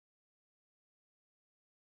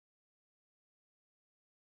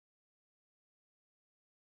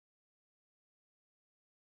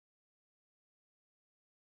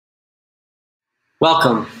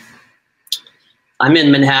Welcome. I'm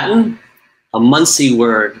in Manhattan, a Munsee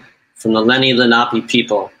word from the Lenni Lenape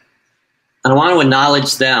people. And I want to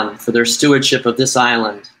acknowledge them for their stewardship of this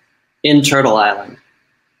island, in Turtle Island,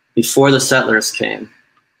 before the settlers came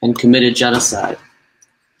and committed genocide,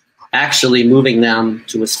 actually moving them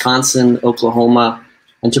to Wisconsin, Oklahoma,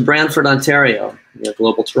 and to Brantford, Ontario, near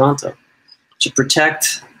global Toronto, to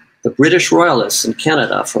protect the British royalists in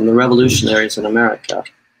Canada from the revolutionaries in America,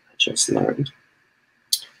 I just learned.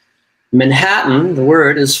 Manhattan, the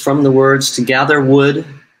word, is from the words to gather wood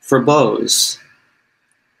for bows.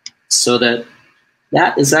 So that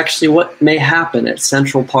is actually what may happen at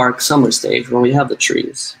Central Park Summer Stage, where we have the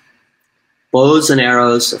trees. Bows and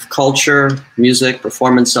arrows of culture, music,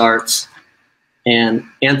 performance arts, and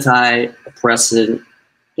anti-oppression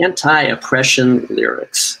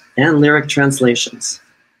lyrics and lyric translations.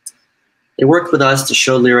 They worked with us to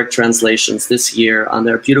show lyric translations this year on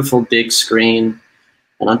their beautiful big screen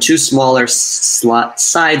and on two smaller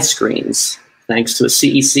side screens, thanks to a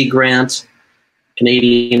CEC grant,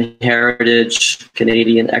 Canadian Heritage,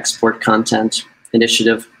 Canadian Export Content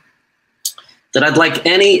Initiative, that I'd like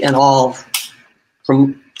any and all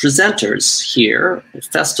from presenters here at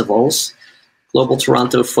festivals, Global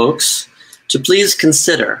Toronto folks, to please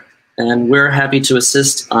consider, and we're happy to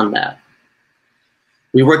assist on that.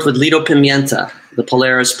 We worked with Lido Pimienta, the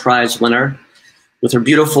Polaris Prize winner, with her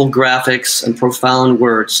beautiful graphics and profound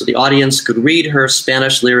words, so the audience could read her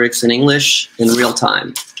Spanish lyrics in English in real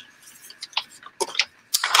time.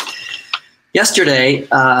 Yesterday,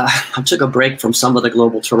 I took a break from some of the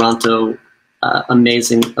Global Toronto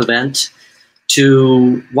amazing event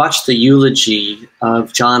to watch the eulogy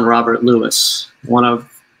of John Robert Lewis, one of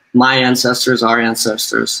my ancestors, our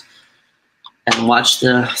ancestors, and watch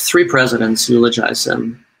the three presidents eulogize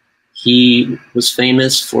him. He was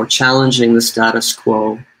famous for challenging the status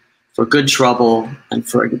quo, for good trouble, and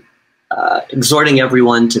for exhorting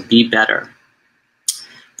everyone to be better.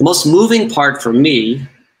 The most moving part for me,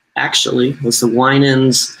 actually, was the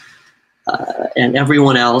Winans and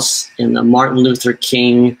everyone else in the Martin Luther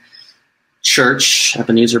King Church,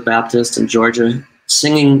 Ebenezer Baptist in Georgia,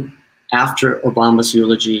 singing after Obama's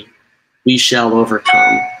eulogy, "We shall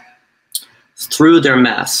overcome," through their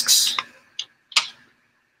masks.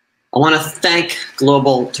 I want to thank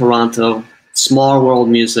Global Toronto, Small World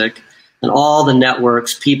Music, and all the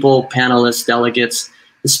networks, people, panelists, delegates,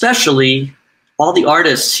 especially all the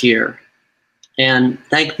artists here, and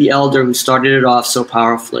thank the elder who started it off so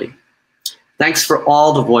powerfully. Thanks for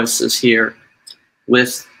all the voices here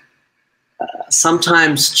with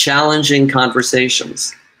sometimes challenging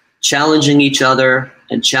conversations, challenging each other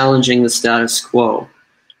and challenging the status quo,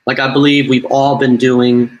 like I believe we've all been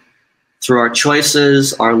doing through our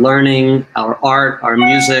choices, our learning, our art, our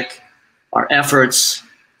music, our efforts,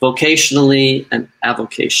 vocationally and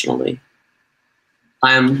avocationally.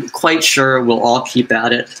 I am quite sure we'll all keep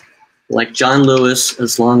at it, like John Lewis,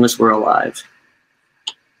 as long as we're alive.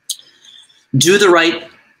 Do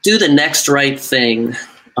the next right thing,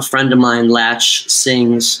 a friend of mine, Latch,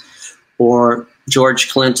 sings, or George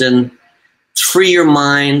Clinton, free your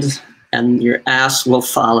mind and your ass will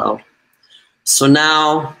follow. So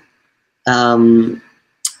now,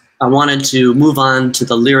 I wanted to move on to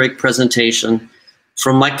the lyric presentation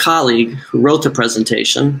from my colleague who wrote the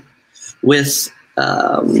presentation, with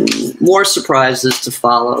more surprises to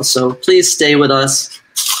follow. So please stay with us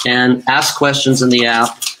and ask questions in the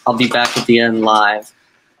app. I'll be back at the end live.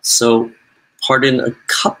 So pardon a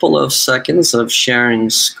couple of seconds of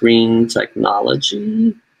sharing screen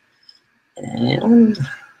technology, and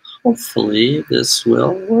hopefully this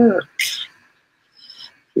will work.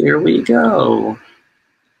 Here we go.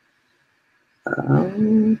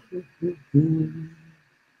 Welcome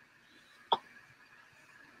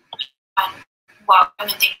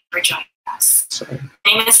and thank you for joining us. Sorry.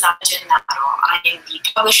 My name is Najan Nato. I am the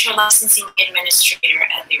Publisher Licensing Administrator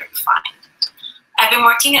at LyricFind. I've been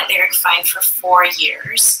working at LyricFind for 4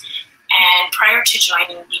 years, and prior to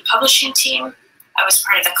joining the publishing team, I was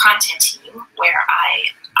part of the content team where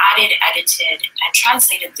I added, edited, and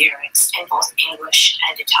translated lyrics in both English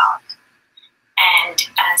and Italian. And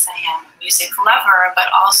as I am a music lover, but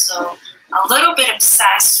also a little bit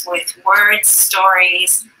obsessed with words,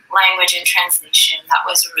 stories, language, and translation, that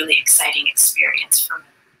was a really exciting experience for me.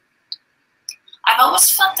 I've always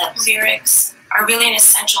felt that lyrics are really an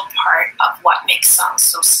essential part of what makes songs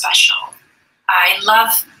so special. I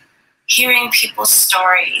love hearing people's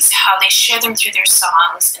stories, how they share them through their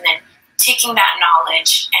songs, and then taking that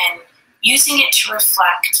knowledge and using it to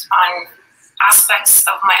reflect on aspects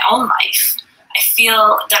of my own life. I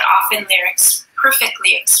feel that often lyrics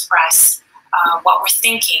perfectly express what we're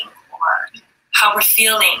thinking or how we're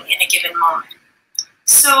feeling in a given moment.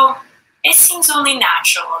 So it seems only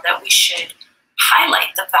natural that we should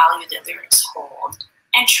highlight the value that lyrics hold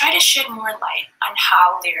and try to shed more light on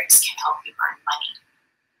how lyrics can help you earn money.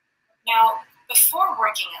 Now, before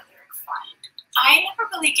working at LyricFind, I never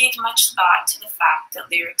really gave much thought to the fact that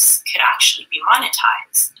lyrics could actually be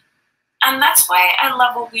monetized. And that's why I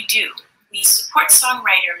love what we do. We support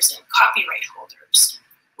songwriters and copyright holders.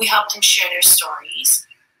 We help them share their stories,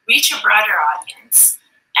 reach a broader audience,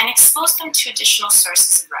 and expose them to additional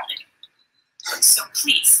sources of revenue. So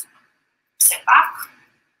please, sit back,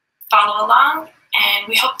 follow along, and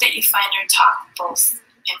we hope that you find our talk both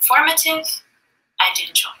informative and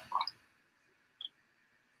enjoyable.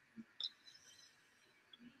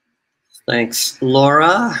 Thanks,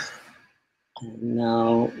 Laura. And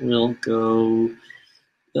now we'll go,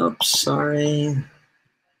 oops, sorry.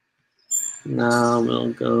 Now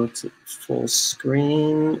we'll go to full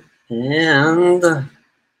screen and go.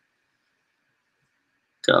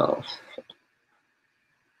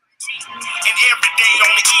 And every day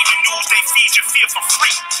on the evening news, they feed your fear for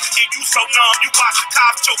free. And you so numb, you watch the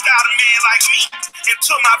cops choke out a man like me.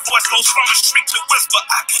 Until my voice goes from a shriek to whisper,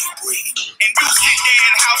 I can't breathe. And you sit there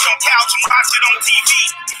in house on couch and watch it on TV.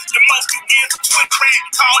 The most you get is twin crack,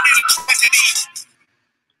 call it a tragedy.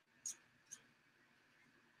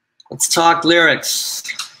 Let's talk lyrics.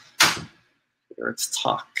 Lyrics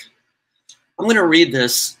talk. I'm going to read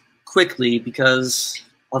this quickly because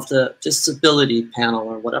of the disability panel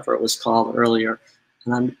or whatever it was called earlier.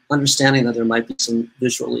 And I'm understanding that there might be some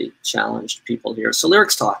visually challenged people here. So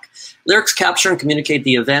lyrics talk. Lyrics capture and communicate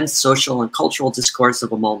the events, social, and cultural discourse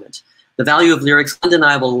of a moment. The value of lyrics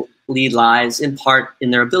undeniably lies in part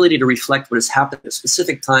in their ability to reflect what has happened at a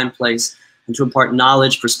specific time, place, and to impart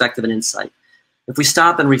knowledge, perspective, and insight. If we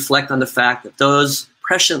stop and reflect on the fact that those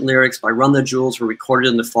prescient lyrics by Run the Jewels were recorded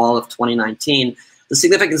in the fall of 2019, the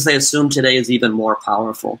significance they assume today is even more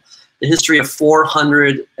powerful. The history of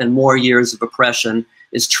 400 and more years of oppression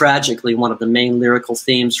is tragically one of the main lyrical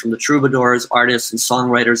themes from the troubadours, artists, and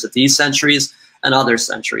songwriters of these centuries and other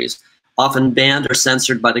centuries, often banned or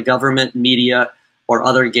censored by the government, media, or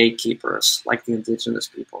other gatekeepers, like the indigenous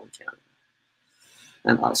people in Canada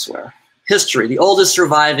and elsewhere. History. The oldest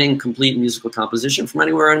surviving complete musical composition from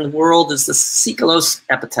anywhere in the world is the Closed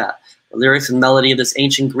Epitaph. The lyrics and melody of this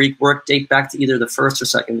ancient Greek work date back to either the 1st or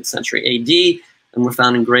 2nd century AD and were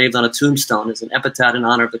found engraved on a tombstone as an epitaph in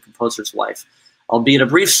honor of the composer's wife. Albeit a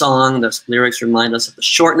brief song, the lyrics remind us of the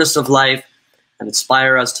shortness of life and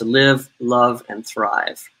inspire us to live, love, and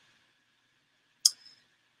thrive.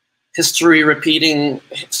 History repeating.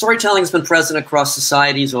 Storytelling has been present across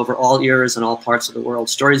societies over all eras and all parts of the world.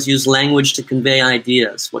 Stories use language to convey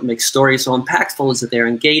ideas. What makes stories so impactful is that they're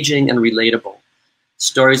engaging and relatable.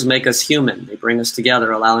 Stories make us human. They bring us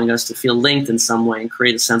together, allowing us to feel linked in some way and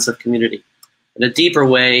create a sense of community. In a deeper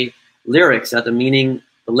way, lyrics add the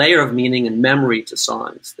layer of meaning and memory to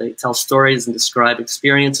songs. They tell stories and describe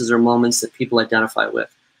experiences or moments that people identify with,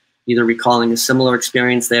 either recalling a similar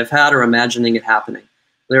experience they have had or imagining it happening.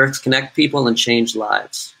 Lyrics connect people and change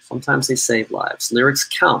lives. Sometimes they save lives. Lyrics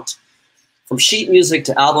count. From sheet music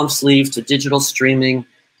to album sleeves to digital streaming,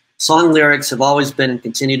 song lyrics have always been and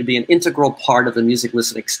continue to be an integral part of the music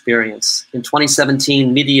listening experience. In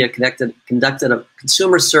 2017, Media conducted a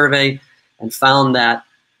consumer survey and found that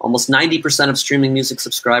almost 90% of streaming music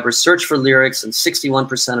subscribers search for lyrics, and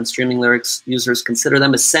 61% of streaming lyrics users consider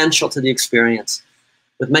them essential to the experience.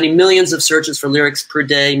 With many millions of searches for lyrics per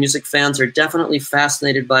day, music fans are definitely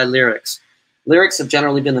fascinated by lyrics. Lyrics have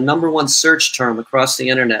generally been the #1 search term across the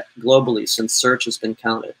internet globally since search has been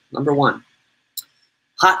counted. #1.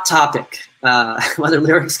 Hot topic. Whether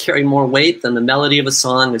lyrics carry more weight than the melody of a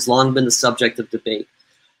song has long been the subject of debate.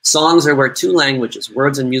 Songs are where two languages,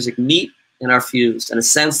 words and music, meet and are fused. In a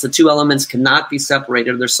sense, the two elements cannot be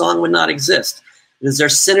separated or their song would not exist. It is their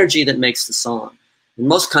synergy that makes the song. In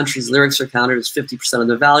most countries, lyrics are counted as 50% of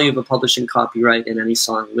the value of a publishing copyright in any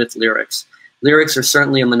song with lyrics. Lyrics are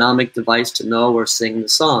certainly a mnemonic device to know or sing the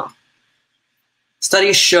song.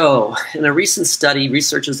 Studies show, in a recent study,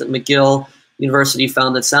 researchers at McGill University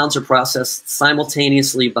found that sounds are processed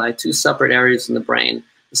simultaneously by two separate areas in the brain.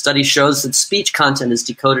 The study shows that speech content is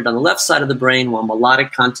decoded on the left side of the brain, while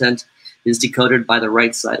melodic content is decoded by the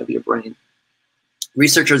right side of your brain.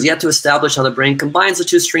 Researchers yet to establish how the brain combines the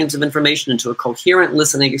two streams of information into a coherent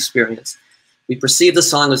listening experience. We perceive the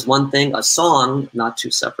song as one thing, a song, not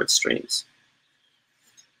two separate streams.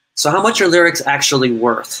 So how much are lyrics actually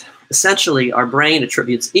worth? Essentially, our brain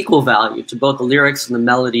attributes equal value to both the lyrics and the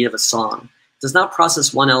melody of a song. It does not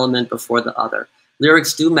process one element before the other.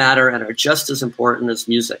 Lyrics do matter and are just as important as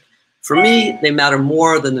music. For me, they matter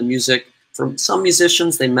more than the music For some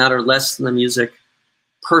musicians, they matter less than the music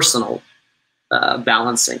personal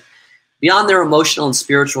balancing. Beyond their emotional and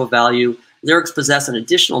spiritual value, lyrics possess an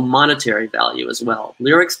additional monetary value as well.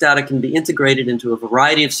 Lyrics data can be integrated into a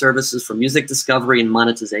variety of services for music discovery and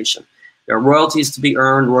monetization. There are royalties to be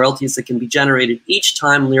earned, royalties that can be generated each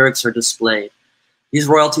time lyrics are displayed. These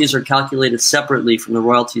royalties are calculated separately from the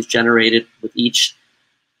royalties generated with each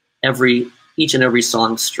and every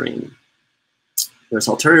song stream. There's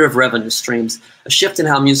alternative revenue streams, a shift in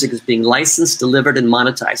how music is being licensed, delivered, and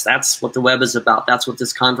monetized. That's what the web is about. That's what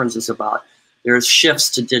this conference is about. There's shifts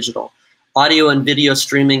to digital. Audio and video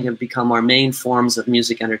streaming have become our main forms of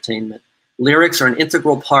music entertainment. Lyrics are an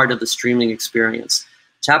integral part of the streaming experience.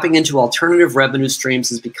 Tapping into alternative revenue streams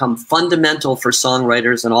has become fundamental for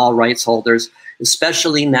songwriters and all rights holders,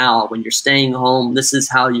 especially now when you're staying home. This is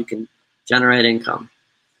how you can generate income.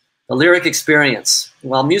 The lyric experience.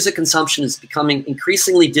 While music consumption is becoming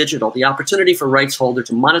increasingly digital, the opportunity for rights holders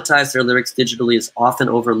to monetize their lyrics digitally is often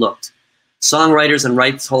overlooked. Songwriters and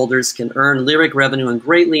rights holders can earn lyric revenue and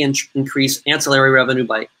greatly increase ancillary revenue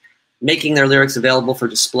by making their lyrics available for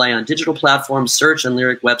display on digital platforms, search, and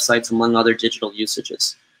lyric websites, among other digital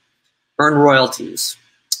usages. Earn royalties.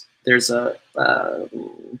 There's a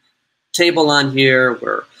table on here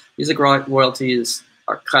where music royalties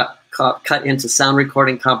are cut into sound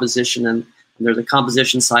recording, composition, and there's the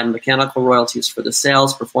composition side, and mechanical royalties for the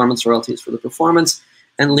sales, performance royalties for the performance,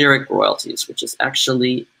 and lyric royalties, which is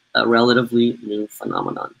actually a relatively new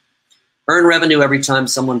phenomenon. Earn revenue every time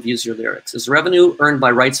someone views your lyrics. As revenue earned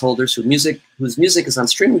by rights holders whose music is on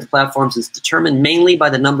streaming platforms is determined mainly by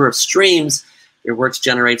the number of streams your works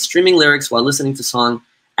generate. Streaming lyrics while listening to song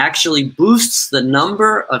actually boosts the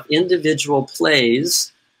number of individual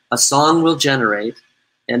plays a song will generate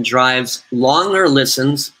and drives longer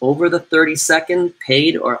listens over the 30-second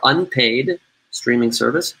paid or unpaid streaming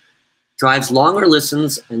service, drives longer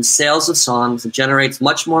listens and sales of songs, and generates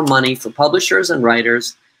much more money for publishers and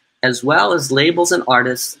writers, as well as labels and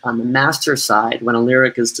artists on the master side when a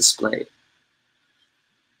lyric is displayed.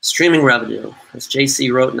 Streaming revenue, as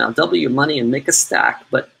JC wrote, now double your money and make a stack,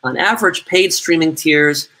 but on average, paid streaming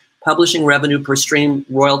tiers, publishing revenue per stream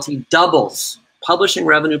royalty doubles. Publishing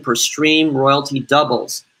revenue per stream royalty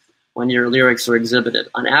doubles when your lyrics are exhibited.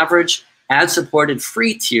 On average, ad-supported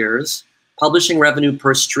free tiers, publishing revenue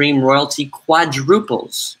per stream royalty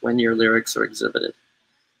quadruples when your lyrics are exhibited.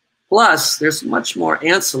 Plus, there's much more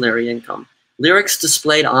ancillary income. Lyrics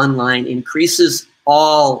displayed online increases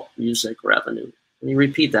all music revenue. Let me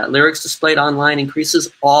repeat that. Lyrics displayed online increases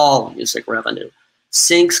all music revenue.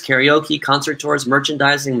 Syncs, karaoke, concert tours,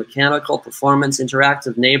 merchandising, mechanical, performance,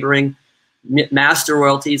 interactive, neighboring, master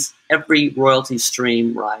royalties, every royalty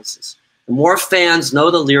stream rises. The more fans know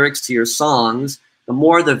the lyrics to your songs, the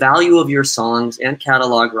more the value of your songs and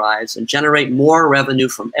catalog rise and generate more revenue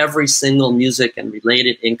from every single music and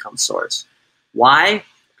related income source. Why?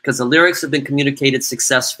 Because the lyrics have been communicated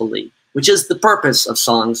successfully, which is the purpose of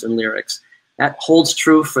songs and lyrics. That holds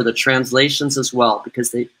true for the translations as well, because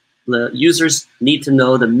the users need to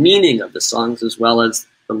know the meaning of the songs as well as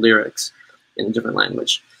the lyrics in a different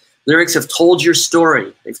language. Lyrics have told your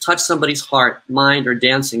story. They've touched somebody's heart, mind, or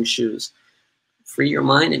dancing shoes. Free your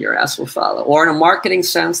mind and your ass will follow. Or in a marketing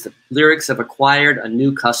sense, the lyrics have acquired a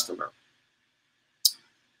new customer.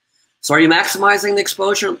 So are you maximizing the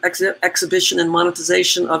exposure, exhibition, and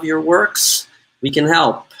monetization of your works? We can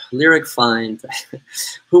help. LyricFind,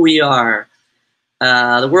 who we are.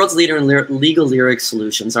 The world's leader in legal lyric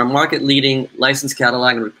solutions. Our market-leading license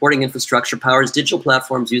catalog and reporting infrastructure powers digital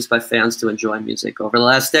platforms used by fans to enjoy music. Over the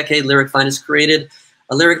last decade, LyricFind has created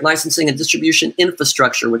a lyric licensing and distribution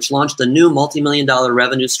infrastructure which launched a new multi-million-dollar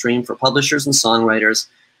revenue stream for publishers and songwriters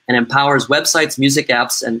and empowers websites, music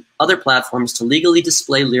apps, and other platforms to legally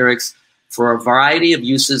display lyrics for a variety of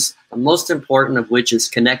uses, the most important of which is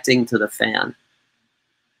connecting to the fan.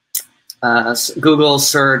 Google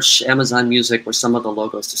search, Amazon Music were some of the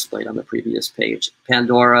logos displayed on the previous page.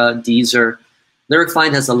 Pandora, Deezer.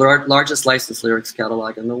 LyricFind has the largest licensed lyrics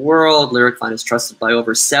catalog in the world. LyricFind is trusted by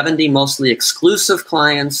over 70 mostly exclusive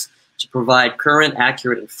clients to provide current,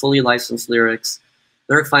 accurate, and fully licensed lyrics.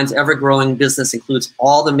 LyricFind's ever-growing business includes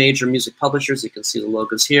all the major music publishers. You can see the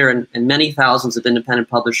logos here, and many thousands of independent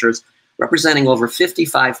publishers representing over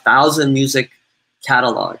 55,000 music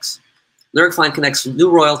catalogs. LyricFind collects new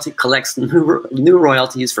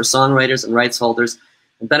royalties for songwriters and rights holders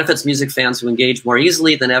and benefits music fans who engage more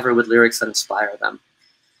easily than ever with lyrics that inspire them.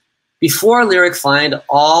 Before LyricFind,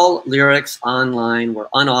 all lyrics online were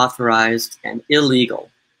unauthorized and illegal.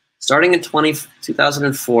 Starting in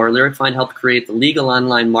 2004, LyricFind helped create the legal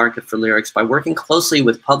online market for lyrics by working closely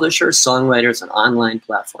with publishers, songwriters, and online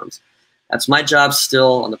platforms. That's my job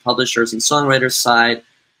still on the publishers and songwriters side,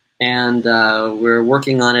 and we're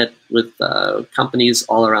working on it with companies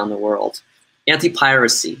all around the world.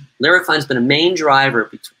 Anti-piracy. LyricFind has been a main driver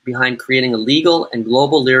behind creating a legal and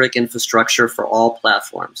global lyric infrastructure for all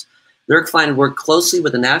platforms. LyricFind worked closely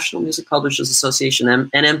with the National Music Publishers Association,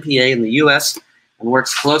 NMPA, in the US, and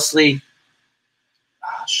works closely.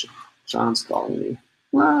 Gosh, John's calling me.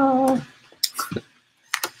 Well,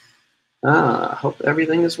 I hope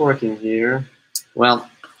everything is working here. Well,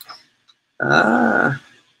 am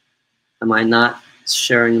I not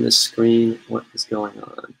sharing this screen? What is going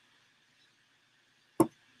on?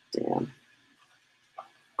 Damn.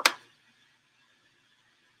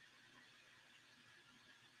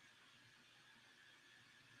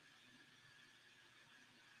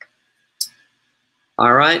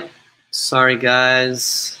 All right. Sorry,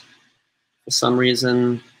 guys. For some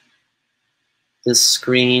reason, this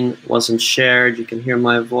screen wasn't shared. You can hear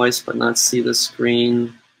my voice but not see the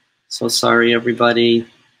screen. So sorry, everybody.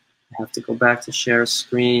 I have to go back to share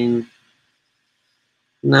screen.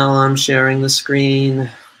 Now I'm sharing the screen.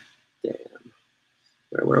 Damn.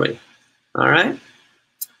 Where were we? All right.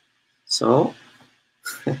 So,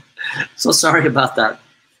 so sorry about that.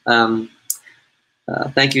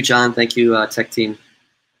 Thank you, John. Thank you, tech team.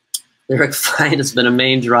 LyricFind has been a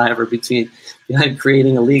main driver behind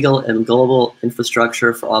creating a legal and global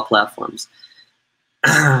infrastructure for all platforms.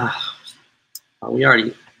 We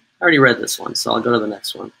already read this one, so I'll go to the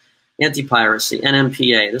next one. Anti-piracy,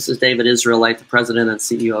 NMPA. This is David Israelite, the president and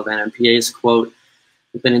CEO of NMPA's quote.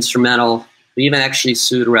 We've been instrumental. We even actually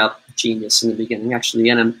sued Rap Genius in the beginning. Actually,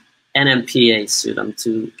 the NMPA sued them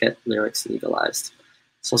to get lyrics legalized.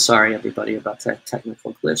 So sorry, everybody, about that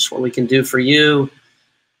technical glitch. What we can do for you: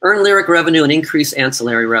 earn lyric revenue and increase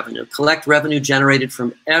ancillary revenue. Collect revenue generated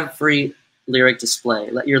from every lyric display.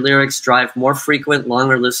 Let your lyrics drive more frequent,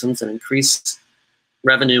 longer listens and increase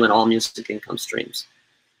revenue in all music income streams.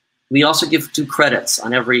 We also give 2 credits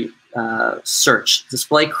on every search.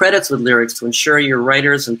 Display credits with lyrics to ensure your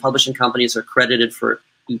writers and publishing companies are credited for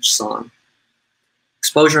each song.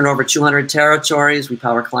 Exposure in over 200 territories. We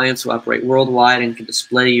power clients who operate worldwide and can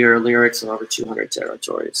display your lyrics in over 200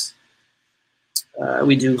 territories.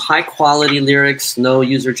 We do high-quality lyrics, no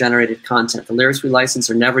user-generated content. The lyrics we license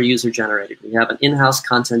are never user-generated. We have an in-house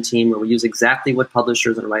content team where we use exactly what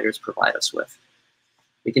publishers and writers provide us with.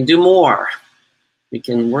 We can do more. We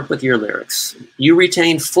can work with your lyrics. You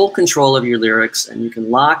retain full control of your lyrics, and you can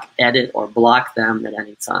lock, edit, or block them at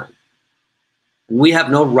any time. And we have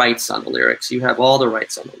no rights on the lyrics. You have all the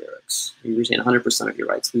rights on the lyrics. You retain 100% of your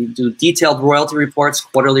rights. We do detailed royalty reports,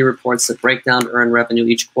 quarterly reports that break down earned revenue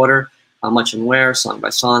each quarter, how much and where, song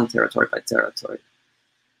by song, territory by territory.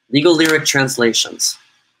 Legal lyric translations.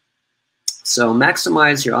 So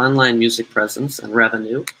maximize your online music presence and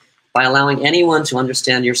revenue by allowing anyone to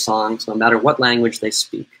understand your songs, no matter what language they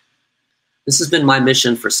speak. This has been my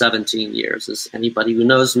mission for 17 years. As anybody who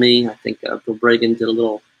knows me, I think Bill Bragan did a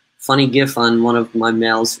little funny gif on one of my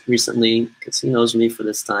mails recently, because he knows me for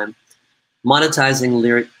this time. Monetizing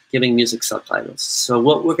lyric, giving music subtitles. So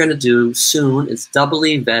what we're going to do soon is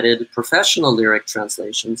doubly vetted professional lyric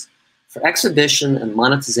translations for exhibition and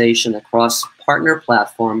monetization across partner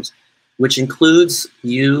platforms, which includes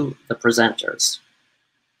you, the presenters,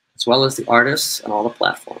 as well as the artists and all the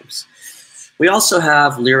platforms. We also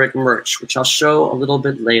have lyric merch, which I'll show a little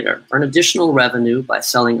bit later. Earn additional revenue by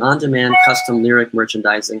selling on-demand custom lyric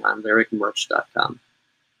merchandising on lyricmerch.com.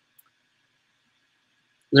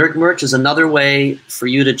 Lyric merch is another way for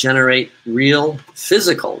you to generate real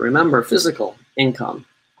physical, remember, physical income.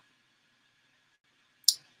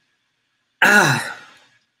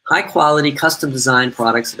 High quality, custom designed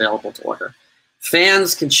products available to order.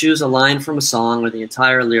 Fans can choose a line from a song or the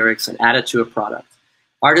entire lyrics and add it to a product.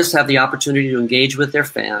 Artists have the opportunity to engage with their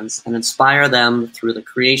fans and inspire them through the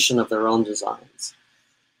creation of their own designs.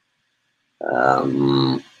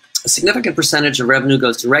 A significant percentage of revenue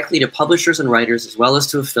goes directly to publishers and writers, as well as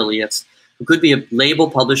to affiliates, who could be a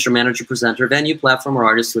label, publisher, manager, presenter, venue, platform, or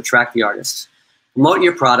artist to attract the artists. Promote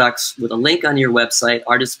your products with a link on your website,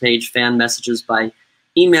 artist page, fan messages by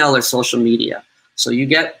email or social media. So you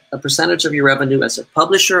get a percentage of your revenue as a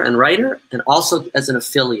publisher and writer, and also as an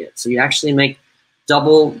affiliate. So you actually make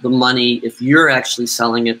double the money if you're actually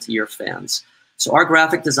selling it to your fans. So our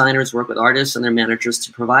graphic designers work with artists and their managers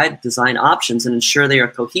to provide design options and ensure they are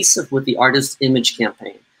cohesive with the artist's image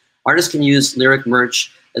campaign. Artists can use Lyric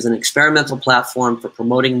Merch as an experimental platform for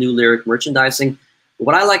promoting new lyric merchandising.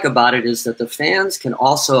 What I like about it is that the fans can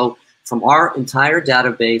also, from our entire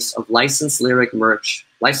database of licensed lyric merch,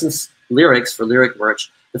 licensed lyrics for lyric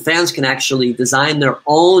merch, the fans can actually design their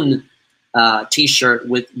own t-shirt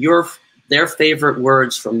with your their favorite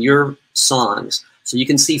words from your songs. So you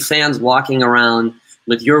can see fans walking around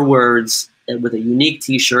with your words and with a unique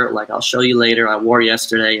t-shirt, like I'll show you later, I wore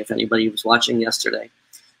yesterday, if anybody was watching yesterday.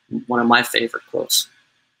 One of my favorite quotes.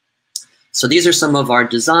 So these are some of our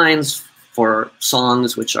designs for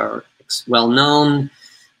songs which are well known.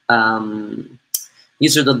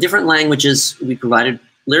 These are the different languages we provided.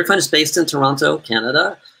 LyricFind is based in Toronto,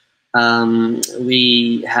 Canada.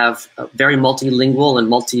 We have a very multilingual and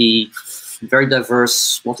very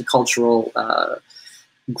diverse, multicultural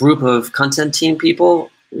group of content team people.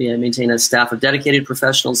 We maintain a staff of dedicated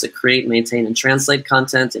professionals that create, maintain, and translate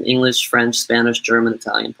content in English, French, Spanish, German,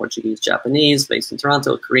 Italian, Portuguese, Japanese, based in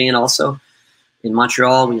Toronto, Korean also. In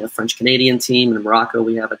Montreal, we have a French-Canadian team. In Morocco,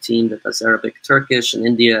 we have a team that does Arabic, Turkish. In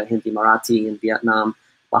India, Hindi, Marathi. In Vietnam,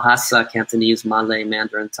 Bahasa, Cantonese, Malay,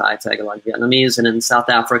 Mandarin, Thai, Tagalog, Vietnamese. And in South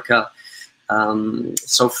Africa,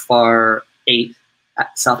 so far, 8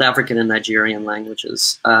 South African and Nigerian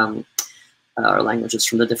languages, are languages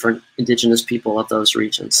from the different indigenous people of those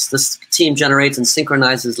regions. This team generates and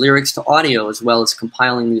synchronizes lyrics to audio as well as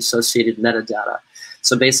compiling the associated metadata.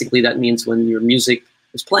 So basically that means when your music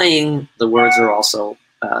is playing, the words are also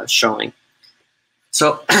showing.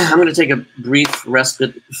 So I'm going to take a brief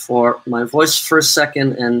respite for my voice for a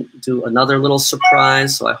second and do another little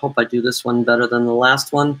surprise. So I hope I do this one better than the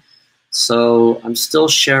last one. So I'm still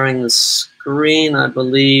sharing the screen, I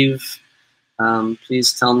believe.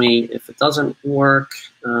 Please tell me if it doesn't work.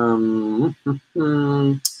 I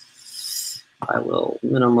will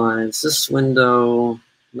minimize this window.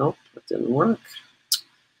 Nope, that didn't work.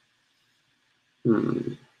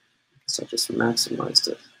 So I just maximized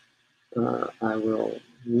it. I will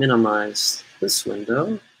minimize this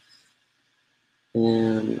window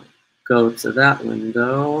and go to that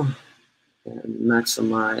window and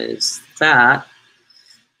maximize that.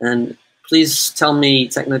 And please tell me,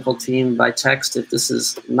 technical team, by text if this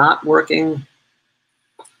is not working.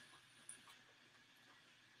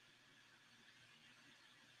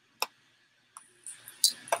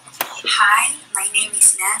 Hi, my name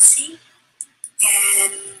is Nancy,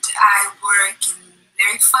 and I work in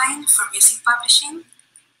LyricFind for music publishing.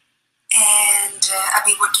 And I've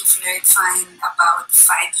been working for LyricFind about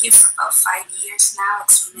 5 years now.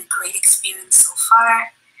 It's been a great experience so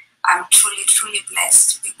far. I'm truly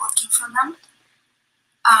blessed to be working for them.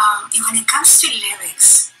 And when it comes to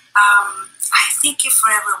lyrics, I think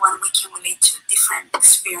for everyone we can relate to different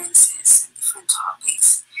experiences and different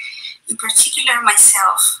topics. In particular,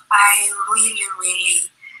 myself, I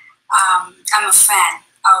really I'm a fan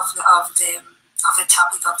of the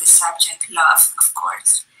topic of the subject, love, of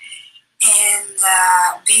course. And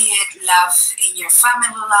be it love in your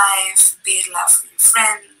family life, be it love for your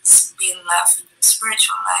friends, be it love in your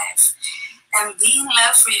spiritual life, and be in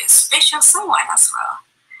love for your special someone as well.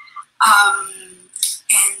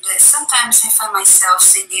 And sometimes I find myself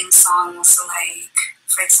singing songs like,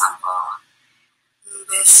 for example,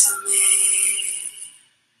 Bésame,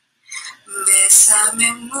 bésame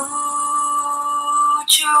mucho,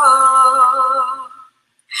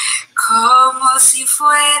 como si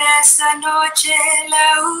fuera esta noche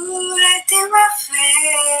la última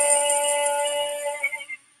vez.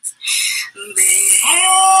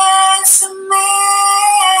 Bésame,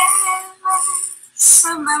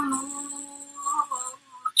 bésame mucho,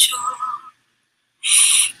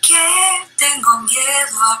 que tengo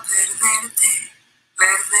miedo a perderte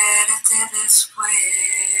después.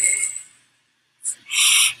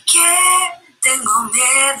 Que tengo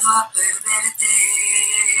miedo a perderte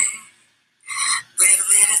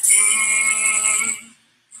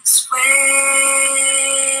después.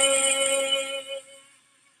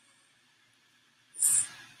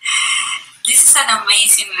 This is an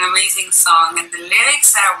amazing song, and the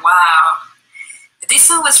lyrics are wow. This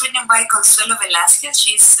song was written by Consuelo Velasquez.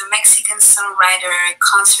 She's a Mexican songwriter,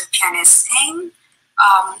 concert pianist, and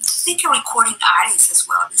I think a recording artist as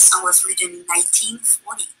well. This song was written in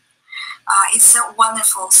 1940. It's a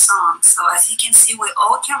wonderful song. So as you can see, we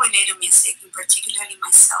all can relate to music, and particularly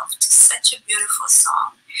myself, to such a beautiful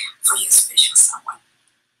song for your special someone.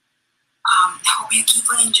 I hope you keep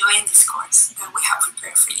on enjoying this course that we have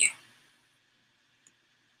prepared for you.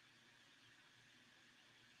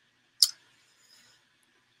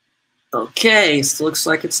 Okay, so looks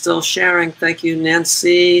like it's still sharing. Thank you,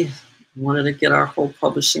 Nancy. Wanted to get our whole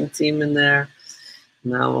publishing team in there.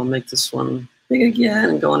 Now we'll make this one big again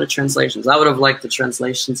and go on to translations. I would have liked the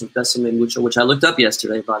translations of Bésame Mucho, which I looked up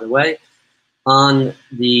yesterday, by the way, on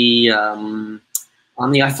the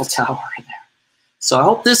Eiffel Tower there. So I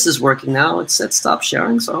hope this is working now. It said stop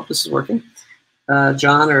sharing, so I hope this is working.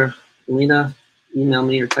 John or Lena, email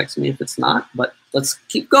me or text me if it's not, but let's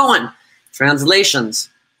keep going. Translations.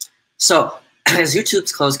 So, as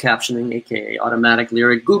YouTube's closed captioning, aka automatic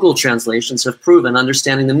lyric Google translations, have proven,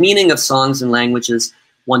 understanding the meaning of songs and languages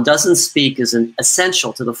one doesn't speak is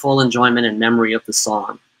essential to the full enjoyment and memory of the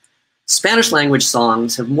song. Spanish language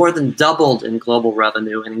songs have more than doubled in global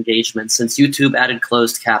revenue and engagement since YouTube added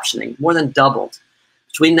closed captioning. More than doubled.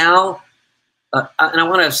 Between now, and I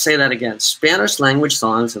want to say that again, Spanish language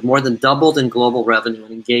songs have more than doubled in global revenue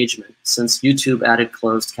and engagement since YouTube added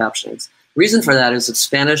closed captioning. The reason for that is that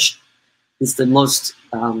Spanish is the most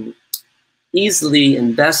easily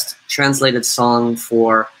and best translated song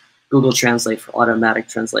for Google Translate for automatic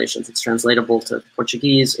translations. It's translatable to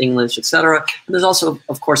Portuguese, English, etc. And there's also,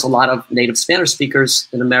 of course, a lot of native Spanish speakers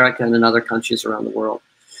in America and in other countries around the world.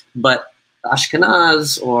 But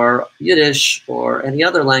Ashkenaz or Yiddish or any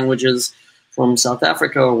other languages from South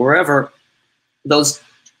Africa or wherever, those,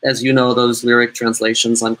 as you know, those lyric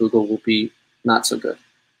translations on Google will be not so good.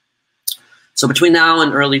 So between now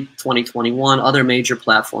and early 2021, other major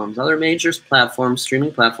platforms,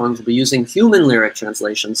 streaming platforms, will be using human lyric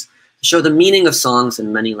translations to show the meaning of songs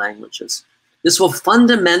in many languages. This will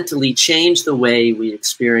fundamentally change the way we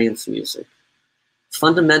experience music.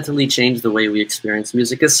 Fundamentally change the way we experience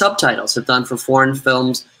music, as subtitles have done for foreign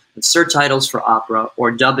films, and surtitles for opera,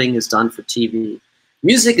 or dubbing is done for TV.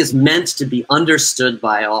 Music is meant to be understood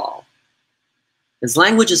by all. As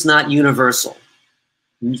language is not universal,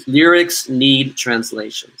 lyrics need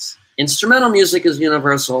translations. Instrumental music is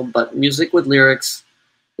universal, but music with lyrics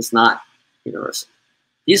is not universal.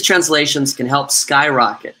 These translations can help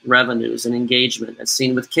skyrocket revenues and engagement, as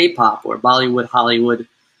seen with K-pop or Bollywood, Hollywood,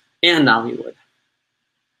 and Nollywood.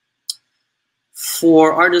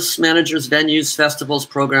 For artists, managers, venues, festivals,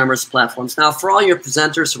 programmers, platforms. Now, for all your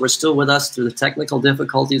presenters who are still with us through the technical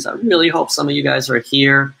difficulties, I really hope some of you guys are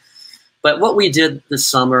here. But what we did this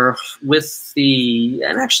summer with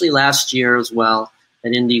and actually last year as well,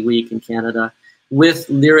 at Indie Week in Canada, with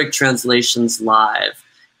lyric translations live,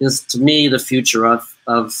 is to me the future of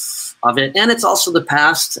it. And it's also the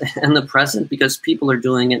past and the present, because people are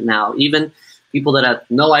doing it now. Even people that had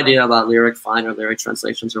no idea about LyricFind or lyric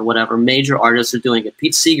translations or whatever, major artists are doing it.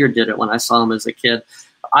 Pete Seeger did it when I saw him as a kid.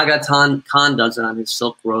 Aga Khan does it on his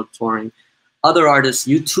Silk Road touring. Other artists,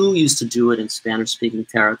 U2 used to do it in Spanish-speaking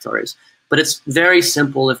territories. But it's very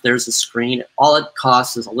simple if there's a screen. All it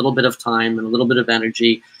costs is a little bit of time and a little bit of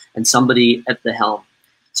energy and somebody at the helm.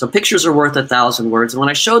 So pictures are worth 1,000 words. And when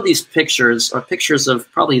I showed these pictures, or pictures of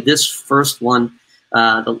probably this first one,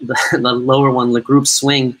 the lower one, the group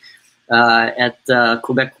Swing, at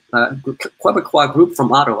Quebecois group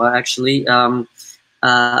from Ottawa, actually,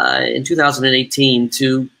 in 2018,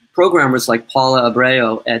 to programmers like Paula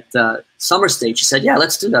Abreu at Summer Stage. She said, yeah,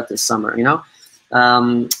 let's do that this summer, you know?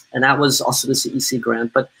 And that was also the CEC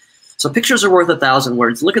grant. But so pictures are worth 1,000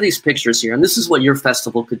 words. Look at these pictures here. And this is what your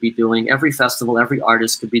festival could be doing. Every festival, every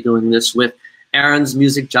artist could be doing this with Aaron's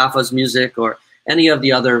music, Jaffa's music, or any of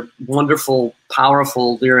the other wonderful,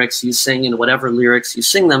 powerful lyrics you sing in whatever lyrics you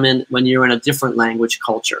sing them in when you're in a different language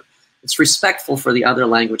culture. It's respectful for the other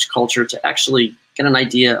language culture to actually get an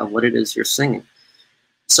idea of what it is you're singing.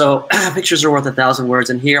 So pictures are worth 1,000 words.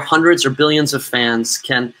 And here, hundreds or billions of fans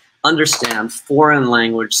can understand foreign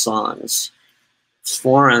language songs,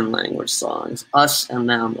 us and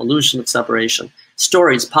them, illusion of separation,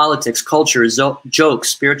 stories, politics, culture, jokes,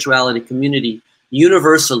 spirituality, community,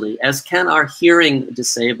 universally, as can our hearing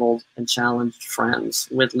disabled and challenged friends,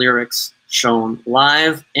 with lyrics shown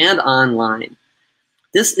live and online.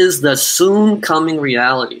 This is the soon coming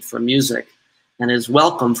reality for music, and is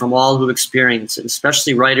welcome from all who experience it,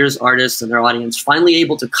 especially writers, artists, and their audience, finally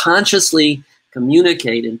able to consciously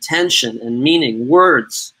communicate intention and meaning,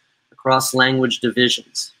 words, across language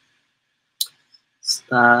divisions.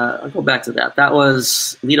 I'll go back to that. That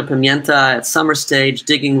was Lita Pimienta at Summer Stage,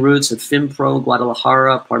 Digging Roots at FimPro,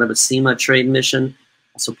 Guadalajara, part of a SEMA trade mission,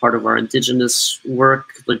 also part of our indigenous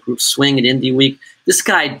work, the group Swing at Indie Week. This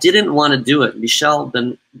guy didn't want to do it. Michel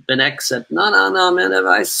Benek said, no, man, if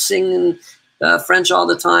I sing in French all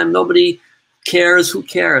the time, nobody cares, who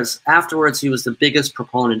cares? Afterwards, he was the biggest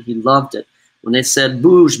proponent. He loved it. When they said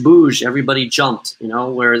bouge, bouge, everybody jumped, you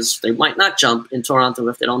know, whereas they might not jump in Toronto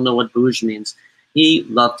if they don't know what bouge means. He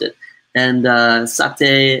loved it. And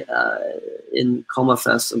Sate in Coma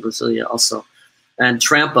Fest in Brasilia also. And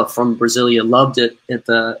Trampa from Brasilia loved it at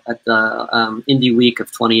the Indie Week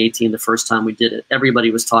of 2018, the first time we did it.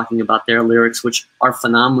 Everybody was talking about their lyrics, which are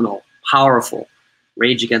phenomenal, powerful,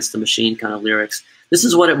 Rage Against the Machine kind of lyrics. This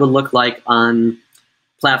is what it would look like on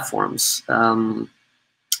platforms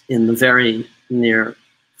in the very near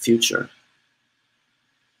future.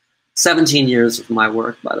 17 years of my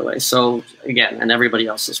work, by the way. So again, and everybody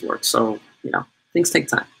else's work. So, you know, things take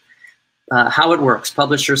time. How it works: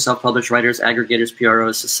 publishers, self-published writers, aggregators,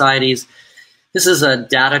 PROs, societies. This is a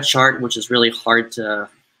data chart, which is really hard to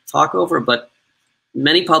talk over, but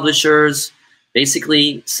many publishers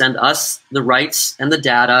basically send us the rights and the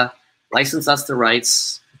data, license us the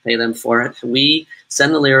rights, pay them for it. We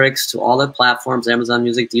send the lyrics to all the platforms, Amazon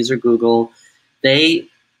Music, Deezer, Google. They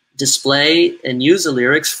display and use the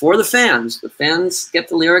lyrics for the fans. The fans get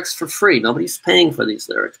the lyrics for free. Nobody's paying for these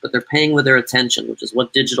lyrics, but they're paying with their attention, which is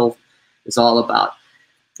what digital is all about.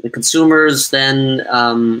 The consumers then,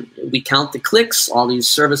 we count the clicks. All these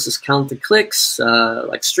services count the clicks,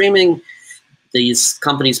 like streaming. These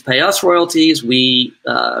companies pay us royalties. We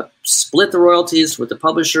split the royalties with the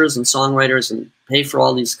publishers and songwriters and pay for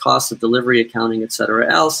all these costs of delivery, accounting, et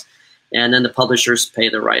cetera else. And then the publishers pay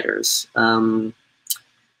the writers.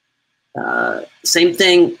 Same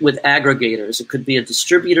thing with aggregators. It could be a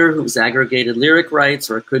distributor who's aggregated lyric rights,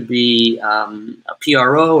 or it could be a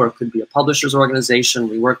PRO, or it could be a publishers organization.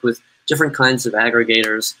 We work with different kinds of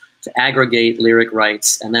aggregators to aggregate lyric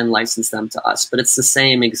rights and then license them to us. But it's the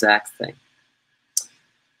same exact thing.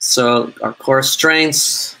 So our core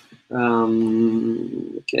strengths,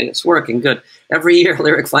 okay, it's working, good. Every year,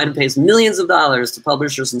 LyricFind pays millions of dollars to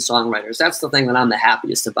publishers and songwriters. That's the thing that I'm the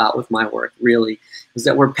happiest about with my work, really, is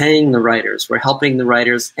that we're paying the writers, we're helping the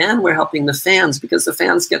writers, and we're helping the fans, because the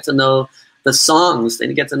fans get to know the songs,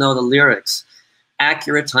 they get to know the lyrics.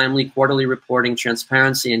 Accurate, timely, quarterly reporting,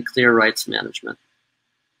 transparency, and clear rights management.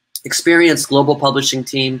 Experienced global publishing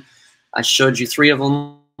team. I showed you 3 of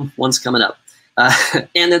them, one's coming up.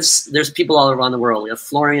 And there's people all around the world. We have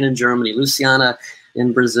Florian in Germany, Luciana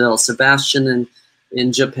in Brazil, Sebastian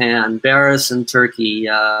in Japan, Baris in Turkey,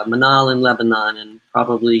 Manal in Lebanon, and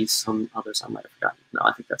probably some others I might have forgotten. No,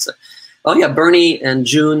 I think that's it. Oh yeah, Bernie and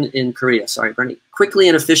June in Korea. Sorry, Bernie. Quickly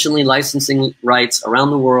and efficiently licensing rights around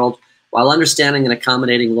the world while understanding and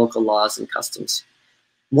accommodating local laws and customs.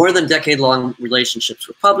 More than decade-long relationships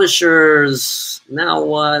with publishers. Now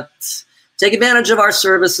what? Take advantage of our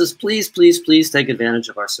services. Please, please, please take advantage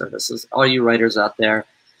of our services. All you writers out there,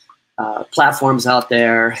 platforms out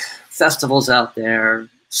there, festivals out there,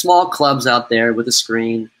 small clubs out there with a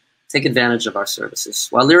screen. Take advantage of our services.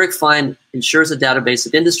 While LyricFind ensures a database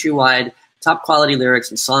of industry-wide top quality lyrics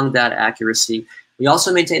and song data accuracy, we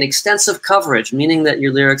also maintain extensive coverage, meaning that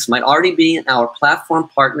your lyrics might already be in our platform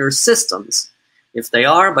partner systems. If they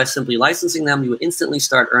are, by simply licensing them, you would instantly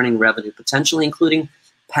start earning revenue, potentially including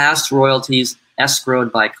past royalties escrowed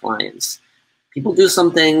by clients. People do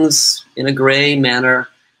some things in a gray manner,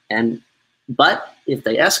 but if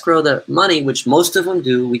they escrow the money, which most of them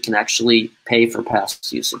do, we can actually pay for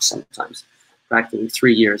past usage sometimes, practically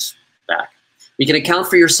 3 years back. We can account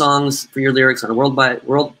for your songs, for your lyrics on a worldwide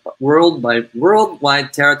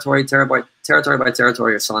territory by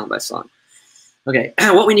territory, or song by song. Okay,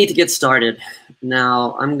 what we need to get started.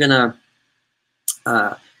 Now, I'm gonna,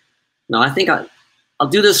 I think I'll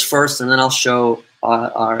do this first, and then I'll show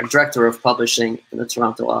our director of publishing in the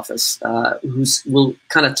Toronto office, will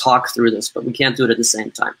kind of talk through this, but we can't do it at the same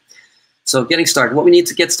time. So getting started, what we need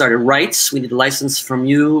to get started: rights. We need a license from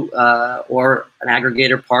you or an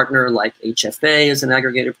aggregator partner like HFA is an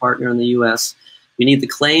aggregator partner in the US. We need the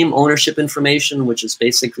claim ownership information, which is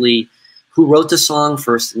basically who wrote the song,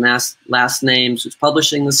 first and last names, who's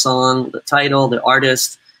publishing the song, the title, the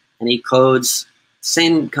artist, any codes.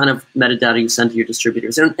 Same kind of metadata you send to your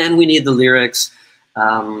distributors. And we need the lyrics,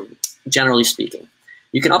 generally speaking.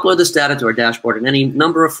 You can upload this data to our dashboard in any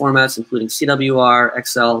number of formats, including CWR,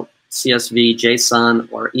 Excel, CSV, JSON,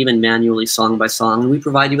 or even manually song by song. And we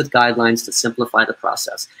provide you with guidelines to simplify the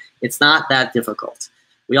process. It's not that difficult.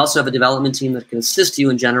 We also have a development team that can assist you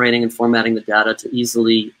in generating and formatting the data to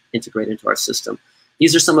easily integrate into our system.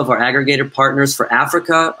 These are some of our aggregator partners. For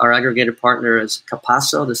Africa, our aggregator partner is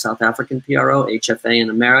Capasso, the South African PRO, HFA in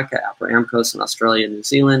America, APRA AMCOS in Australia and New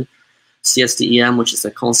Zealand, CSDEM, which is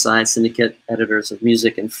the Conseil Syndicate Editors of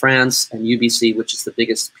Music in France, and UBC, which is the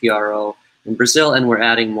biggest PRO in Brazil, and we're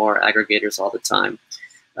adding more aggregators all the time.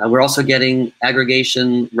 We're also getting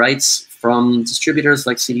aggregation rights from distributors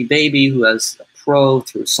like CD Baby, who has a pro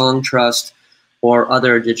through Song Trust, or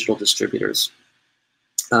other digital distributors.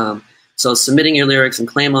 So submitting your lyrics and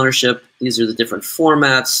claim ownership, these are the different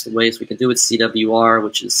formats, the ways we can do it. CWR,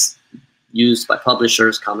 which is used by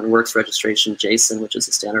publishers, Common Works Registration, JSON, which is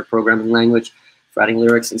a standard programming language for adding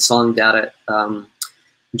lyrics and song data,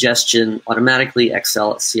 ingestion automatically,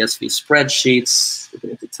 Excel, CSV spreadsheets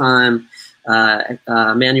at the time,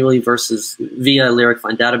 manually versus via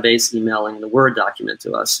LyricFind database, emailing the Word document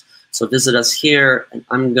to us. So visit us here, and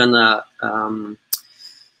I'm gonna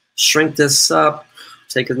shrink this up,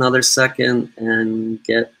 take another second, and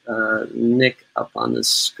get Nick up on the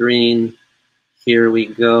screen. Here we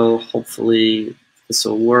go. Hopefully this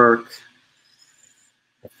will work.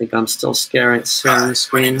 I think I'm still sharing the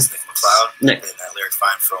screen. My name is Nick McLeod. Nick. I've been at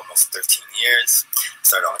LyricFind for almost 13 years.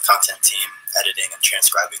 Started on the content team, editing and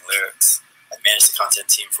transcribing lyrics. I managed the content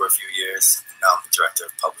team for a few years, and now I'm the director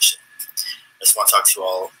of publishing. I just want to talk to you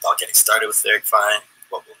all about getting started with LyricFind,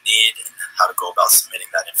 what we'll need, and how to go about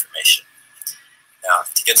submitting that information. Now,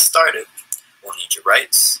 to get started, we'll need your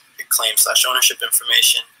rights, your claim/ownership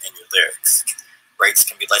information, and your lyrics. Rights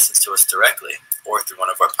can be licensed to us directly or through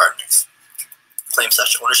one of our partners.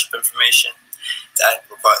 Claim/ownership information, that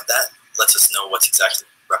lets us know what's exactly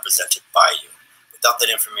represented by you. Without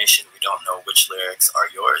that information, we don't know which lyrics are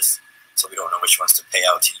yours, so we don't know which ones to pay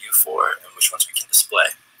out to you for and which ones we can display.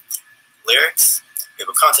 Lyrics, we have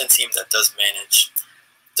a content team that does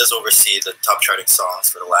oversee the top charting songs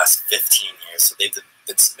for the last 15 years, so they've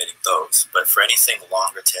been submitting those. But for anything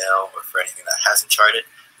longer tail or for anything that hasn't charted,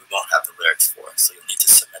 we won't have the lyrics for, so you'll need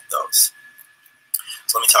to submit those.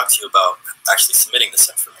 So let me talk to you about actually submitting this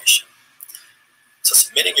information. So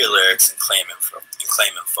submitting your lyrics in claim info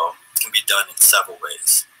can be done in several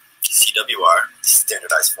ways. CWR,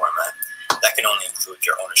 standardized format, that can only include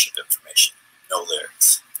your ownership information, no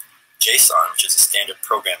lyrics. JSON, which is a standard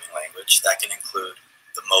programming language, that can include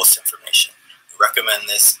the most information. We recommend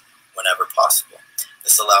this whenever possible.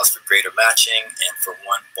 This allows for greater matching and for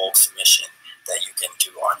one bulk submission that you can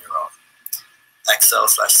do on your own.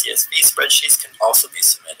 Excel/CSV spreadsheets can also be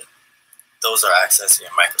submitted. Those are accessed via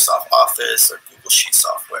Microsoft Office or Google Sheet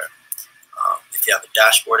software. If you have a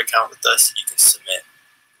dashboard account with us, you can submit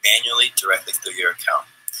manually directly through your account.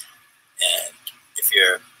 And if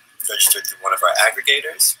you're registered through one of our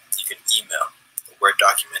aggregators, you can email the Word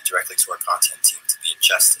document directly to our content team to be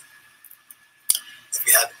ingested. If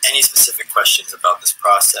you have any specific questions about this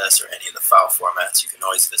process or any of the file formats, you can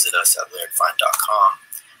always visit us at lyricfind.com.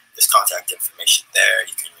 There's contact information there.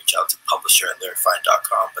 You can reach out to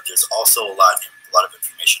publisher@lyricfind.com, but there's also a lot of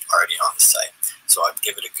information already on the site, so I'd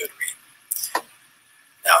give it a good read.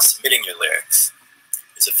 Now, submitting your lyrics.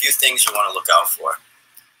 There's a few things you want to look out for.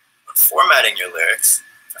 When formatting your lyrics,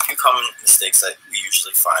 a few common mistakes that we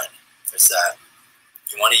usually find is that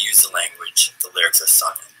you want to use the language the lyrics are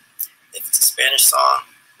sung in. If it's a Spanish song,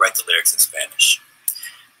 write the lyrics in Spanish.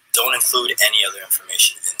 Don't include any other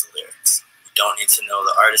information in the lyrics. You don't need to know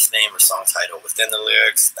the artist name or song title within the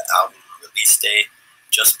lyrics, the album release date.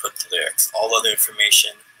 Just put the lyrics. All other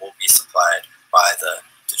information will be supplied by the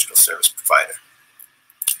digital service provider.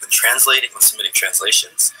 When submitting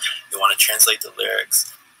translations, you want to translate the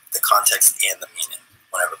lyrics, the context, and the meaning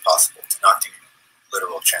whenever possible. Do not do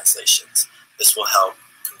literal translations. This will help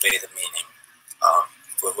convey the meaning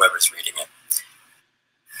for whoever's reading it.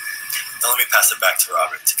 Now let me pass it back to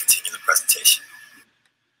Robert to continue the presentation.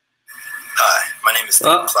 Hi, my name is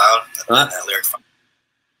Nick McLeod. I've been at LyricFind.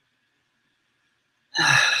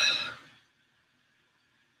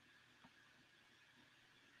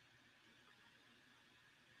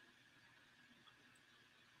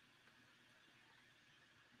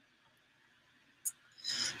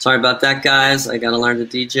 Sorry about that, guys. I got to learn to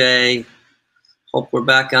DJ. Hope we're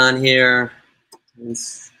back on here. I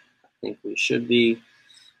think we should be.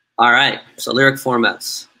 All right, so lyric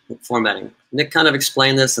formatting. Nick kind of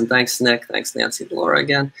explained this, and thanks, Nick. Thanks, Nancy and Laura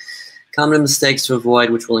again. Common mistakes to avoid,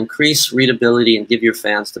 which will increase readability and give your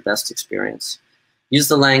fans the best experience. Use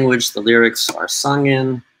the language the lyrics are sung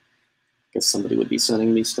in. I guess somebody would be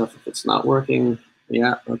sending me stuff if it's not working.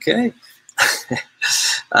 Yeah, okay.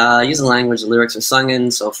 Use the language the lyrics are sung in.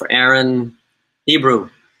 So for Aaron, Hebrew,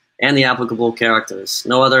 and the applicable characters.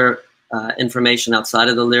 No other information outside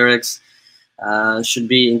of the lyrics should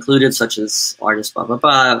be included, such as artist, blah, blah,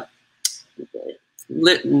 blah.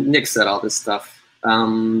 Nick said all this stuff.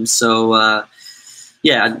 Yeah,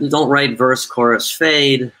 don't write verse, chorus,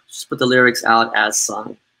 fade. Just put the lyrics out as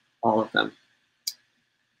sung, all of them.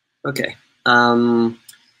 Okay. When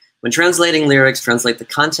translating lyrics, translate the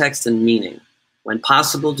context and meaning. When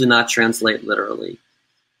possible, do not translate literally.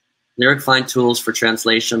 LyricFind tools for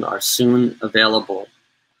translation are soon available,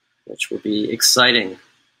 which will be exciting.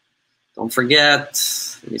 Don't forget,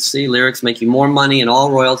 you see, lyrics make you more money and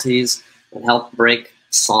all royalties and help break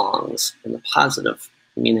songs in the positive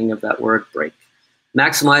meaning of that word, break.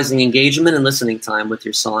 Maximizing engagement and listening time with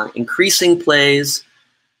your song, increasing plays,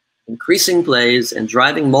 and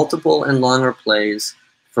driving multiple and longer plays,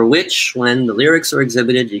 for which, when the lyrics are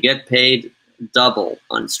exhibited, you get paid double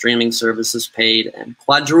on streaming services paid and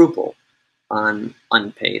quadruple on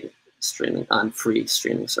unpaid streaming, on free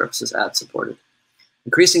streaming services ad supported.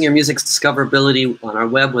 increasing your music's discoverability on our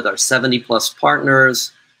web with our 70+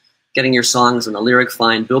 partners, getting your songs in the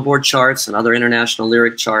LyricFind Billboard charts and other international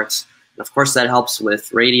lyric charts. And of course, that helps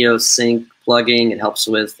with radio sync, plugging. It helps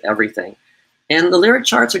with everything. And the lyric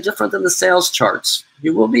charts are different than the sales charts.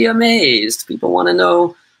 You will be amazed. People want to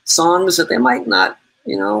know songs that they might not,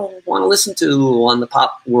 want to listen to on the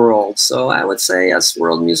pop world. So I would say us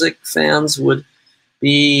world music fans would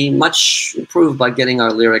be much improved by getting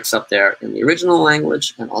our lyrics up there in the original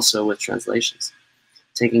language and also with translations.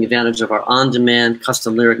 Taking advantage of our on-demand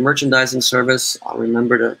custom lyric merchandising service. I'll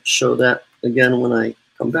remember to show that again when I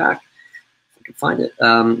come back. If I can find it.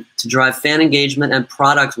 To drive fan engagement and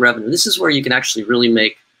product revenue. This is where you can actually really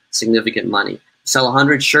make significant money. Sell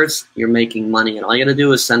 100 shirts, you're making money, and all you got to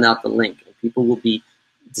do is send out the link. And people will be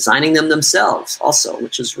designing them themselves also,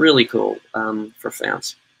 which is really cool for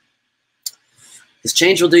fans. This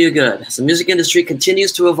change will do you good. As the music industry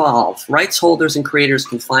continues to evolve, rights holders and creators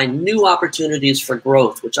can find new opportunities for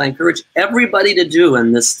growth, which I encourage everybody to do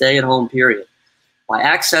in this stay-at-home period by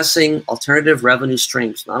accessing alternative revenue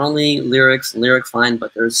streams, not only lyrics and LyricFind,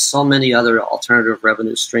 but there's so many other alternative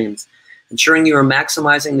revenue streams. Ensuring you are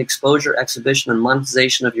maximizing the exposure, exhibition, and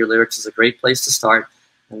monetization of your lyrics is a great place to start,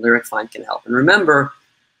 and LyricFind can help. And remember,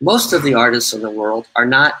 most of the artists in the world are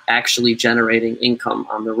not actually generating income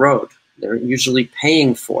on the road. They're usually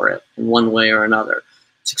paying for it in one way or another.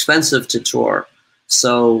 It's expensive to tour.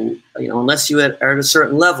 So, unless you are at a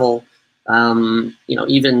certain level,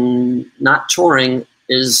 even not touring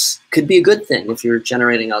could be a good thing if you're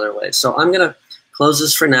generating other ways. So I'm going to close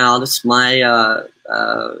this for now. This is my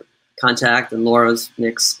contact and Laura's,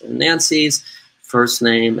 Nick's, and Nancy's. First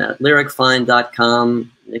name at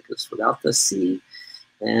lyricfind.com. Nick is without the C.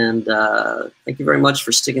 And thank you very much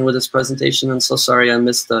for sticking with this presentation. I'm so sorry I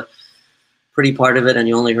missed the pretty part of it and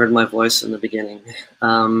you only heard my voice in the beginning.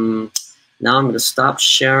 Now I'm going to stop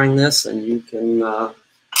sharing this and you can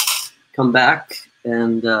come back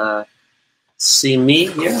and see me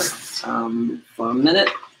here for a minute.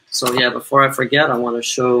 So yeah, before I forget, I want to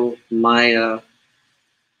show my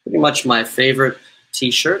pretty much my favorite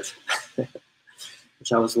t-shirt,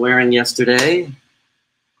 which I was wearing yesterday.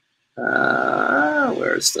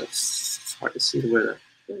 Where is this? It's hard to see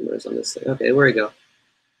where's on this thing. Okay, where we go.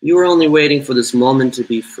 You were only waiting for this moment to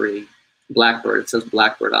be free. Blackbird. It says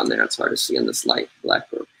Blackbird on there. It's hard to see in this light.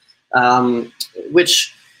 Blackbird.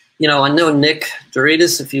 Which, I know Nick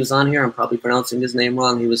Doritas, if he was on here, I'm probably pronouncing his name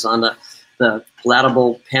wrong. He was on the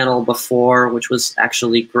Palatable panel before, which was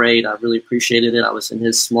actually great. I really appreciated it. I was in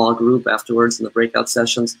his small group afterwards in the breakout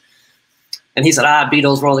sessions. And he said,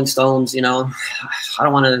 Beatles, Rolling Stones, I don't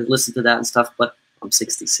want to listen to that and stuff, but I'm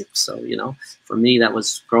 66, so, for me, that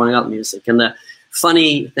was growing up music. And the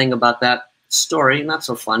funny thing about that story, not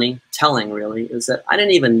so funny, telling really, is that I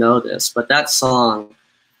didn't even know this, but that song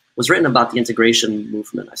was written about the integration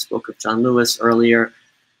movement. I spoke of John Lewis earlier.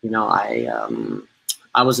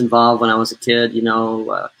 I was involved when I was a kid,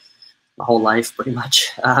 my whole life pretty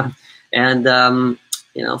much.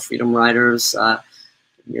 Freedom riders,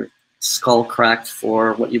 your skull cracked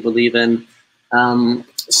for what you believe in.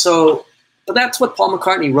 But that's what Paul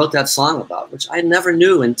McCartney wrote that song about, which I never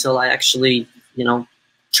knew until I actually,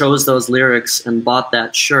 chose those lyrics and bought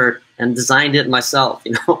that shirt and designed it myself,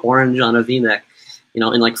 orange on a V-neck, in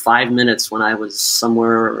like 5 minutes when I was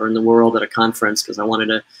somewhere in the world at a conference because I wanted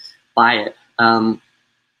to buy it.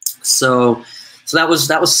 So that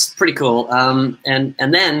was pretty cool. And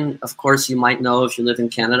then, of course, you might know if you live in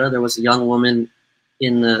Canada, there was a young woman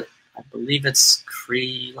in the, I believe it's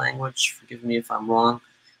Cree language. Forgive me if I'm wrong.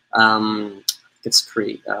 It's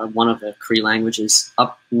Cree, one of the Cree languages,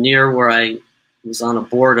 up near where I was on a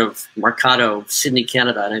board of Mercado, Sydney,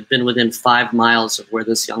 Canada, and I'd been within 5 miles of where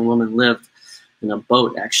this young woman lived in a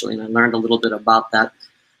boat, actually, and I learned a little bit about that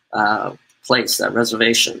place, that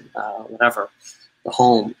reservation, whatever, the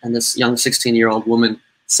home. And this young 16-year-old woman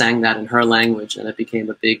sang that in her language, and it became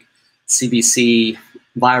a big CBC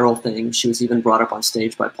viral thing. She was even brought up on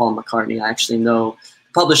stage by Paul McCartney. I actually know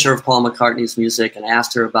the publisher of Paul McCartney's music and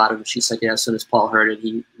asked her about it, and she said, yeah, as soon as Paul heard it,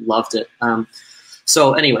 he loved it.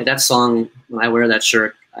 So anyway, that song, when I wear that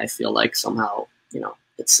shirt, I feel like somehow,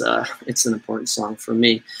 it's an important song for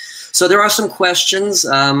me. So there are some questions.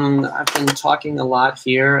 I've been talking a lot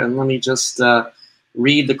here, and let me just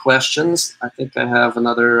read the questions. I think I have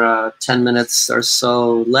another 10 minutes or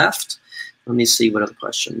so left. Let me see what are the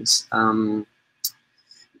questions. All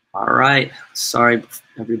right. Sorry,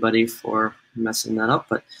 everybody, for messing that up.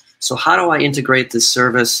 But so how do I integrate this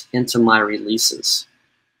service into my releases?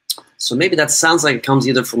 So maybe that sounds like it comes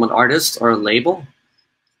either from an artist or a label.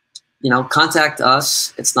 Contact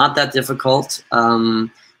us. It's not that difficult.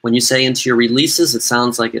 When you say into your releases, it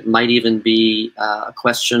sounds like it might even be a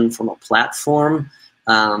question from a platform.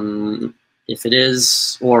 If it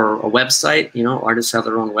is, or a website, you know, artists have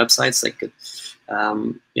their own websites. They could,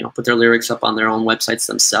 you know, put their lyrics up on their own websites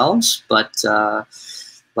themselves. But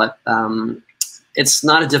it's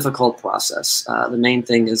not a difficult process. The main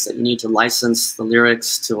thing is that you need to license the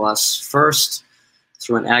lyrics to us first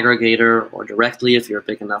through an aggregator or directly if you're a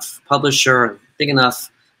big enough publisher. And big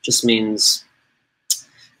enough just means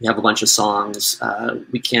you have a bunch of songs.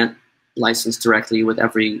 We can't license directly with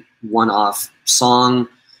every one-off song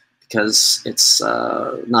because it's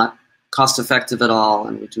not cost-effective at all,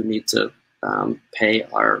 and we do need to pay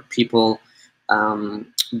our people.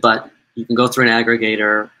 But you can go through an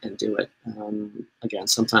aggregator and do it. Again,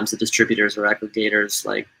 sometimes the distributors are aggregators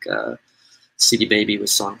like CD Baby with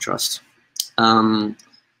Song Trust.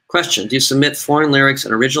 Question, do you submit foreign lyrics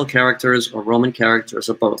and original characters or Roman characters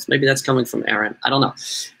or both? Maybe that's coming from Aaron. I don't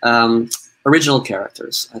know. Original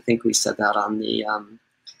characters. I think we said that on the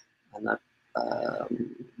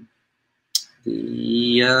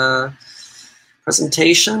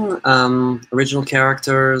presentation. Original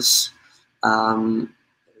characters.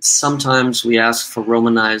 Sometimes we ask for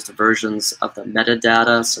Romanized versions of the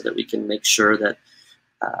metadata so that we can make sure that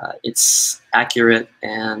it's accurate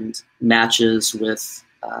and matches with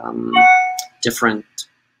different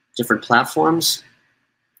platforms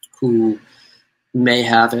who may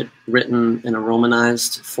have it written in a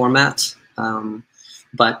Romanized format.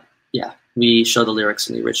 But yeah, we show the lyrics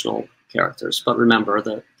in the original characters. But remember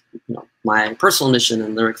that, you know, my personal mission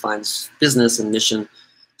and LyricFind's business and mission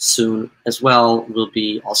soon as well will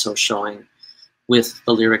be also showing with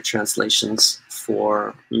the lyric translations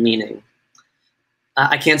for meaning.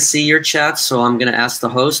 I can't see your chat, so I'm going to ask the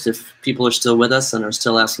host if people are still with us and are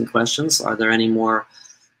still asking questions. Are there any more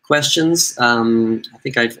questions? I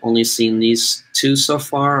think I've only seen these two so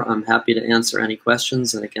far. I'm happy to answer any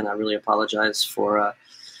questions. And again, I really apologize for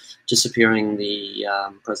disappearing the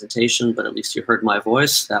presentation, but at least you heard my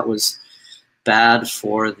voice. That was bad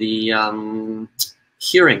for the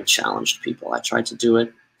hearing challenged people. I tried to do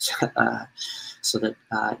it so that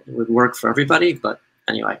it would work for everybody, but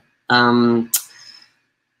anyway.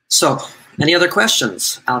 So, any other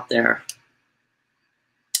questions out there?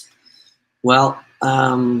 Well,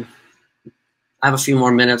 I have a few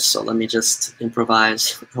more minutes, so let me just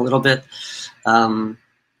improvise a little bit.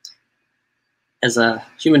 As a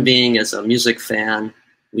human being, as a music fan,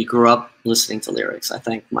 we grew up listening to lyrics. I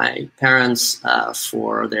thank my parents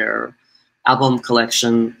for their album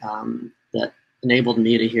collection that enabled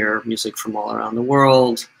me to hear music from all around the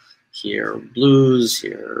world, hear blues,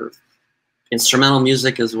 hear instrumental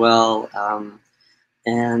music as well.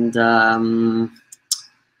 And you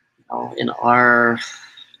know, in our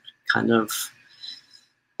kind of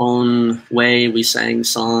own way, we sang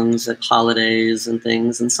songs at holidays and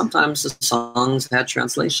things, and sometimes the songs had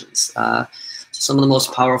translations. Some of the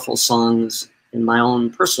most powerful songs in my own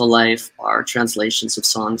personal life are translations of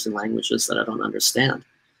songs in languages that I don't understand.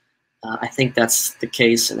 I think that's the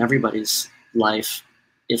case in everybody's life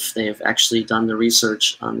if they've actually done the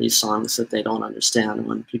research on these songs that they don't understand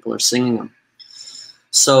when people are singing them.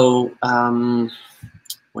 So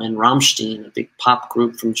when Rammstein, a big pop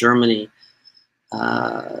group from Germany,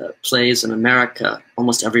 plays in America,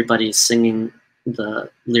 almost everybody's singing the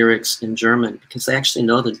lyrics in German because they actually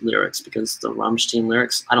know the lyrics, because the Rammstein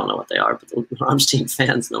lyrics, I don't know what they are, but the Rammstein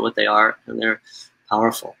fans know what they are, and they're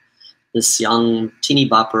powerful. This young teeny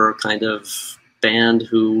bopper kind of band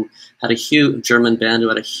who had a huge German band who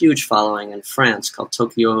had a huge following in France called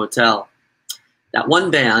Tokyo Hotel. That one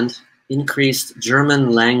band increased German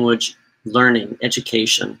language learning,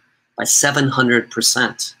 education by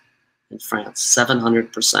 700% in France.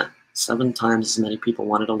 700%. 7 times as many people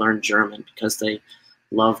wanted to learn German because they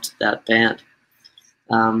loved that band.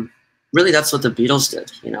 Really, that's what the Beatles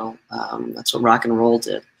did. You know, that's what rock and roll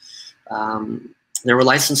did. There were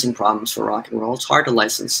licensing problems for rock and roll. It's hard to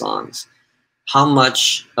license songs. How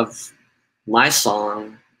much of my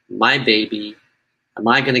song, My Baby, am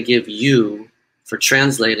I going to give you for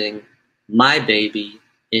translating My Baby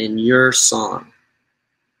in your song?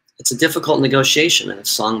 It's a difficult negotiation, and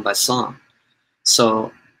it's song by song.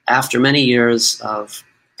 So after many years of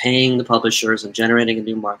paying the publishers and generating a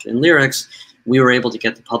new market in lyrics, we were able to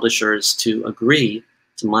get the publishers to agree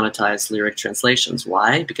to monetize lyric translations.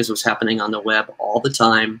 Why? Because it was happening on the web all the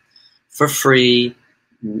time, for free,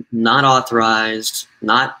 not authorized,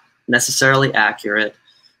 not necessarily accurate,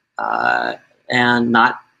 and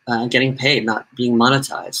not getting paid, not being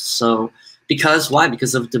monetized. So why?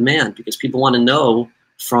 Because of demand, because people want to know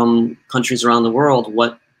from countries around the world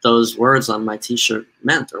what those words on my t-shirt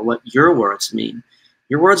meant, or what your words mean.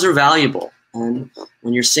 your words are valuable. And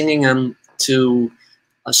when you're singing them to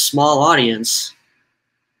a small audience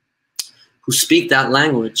who speak that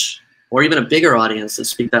language, or even a bigger audience that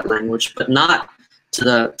speak that language, but not to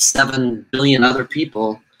the 7 billion other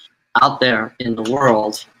people out there in the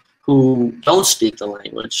world who don't speak the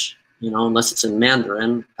language, unless it's in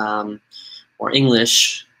Mandarin or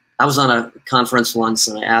English. I was on a conference once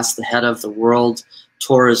and I asked the head of the World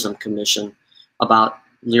Tourism Commission about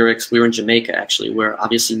lyrics. We were in Jamaica, actually, where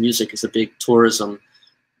obviously music is a big tourism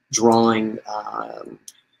drawing.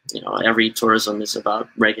 Every tourism is about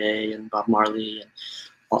reggae and Bob Marley, and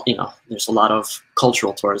there's a lot of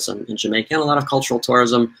cultural tourism in Jamaica and a lot of cultural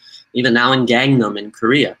tourism even now in Gangnam in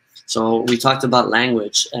Korea. So we talked about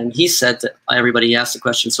language, and he said to everybody, he asked the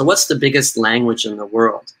question, so what's the biggest language in the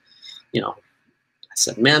world? I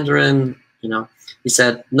said Mandarin, he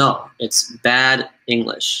said, no, it's bad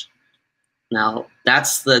English. Now,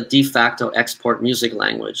 that's the de facto export music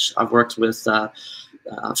language. I've worked with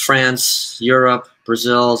France, Europe,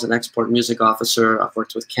 Brazil as an export music officer. I've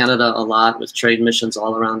worked with Canada a lot, with trade missions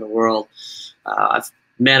all around the world. I've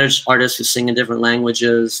managed artists who sing in different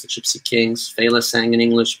languages. The Gypsy Kings, Fela sang in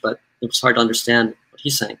English, but it was hard to understand what he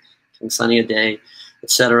sang. King Sunny Ade,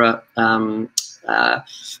 etc.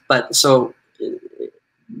 But so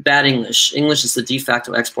bad English. English is the de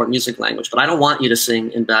facto export music language, but I don't want you to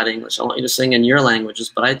sing in bad English. I want you to sing in your languages,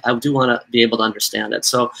 but I do want to be able to understand it.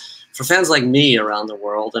 So for fans like me around the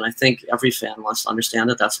world, and I think every fan wants to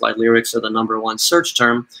understand it, that's why lyrics are the #1 search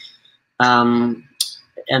term,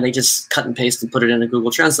 and they just cut and paste and put it into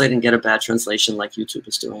Google Translate and get a bad translation like YouTube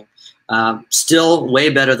is doing. Still way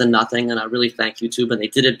better than nothing, and I really thank YouTube, and they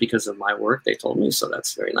did it because of my work, they told me, so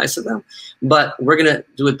that's very nice of them. But we're going to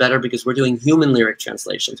do it better because we're doing human lyric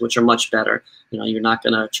translations, which are much better. You're not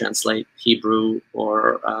going to translate Hebrew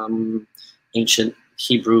or ancient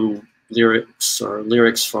Hebrew lyrics or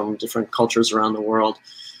lyrics from different cultures around the world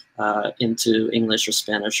into English or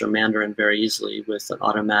Spanish or Mandarin very easily with an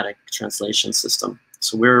automatic translation system.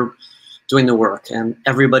 So we're doing the work, and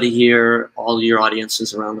everybody here, all your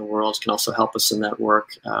audiences around the world can also help us in that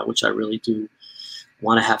work, which I really do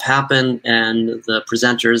want to have happen. And the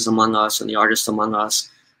presenters among us and the artists among us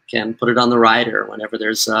can put it on the rider whenever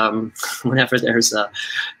there's a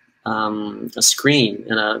screen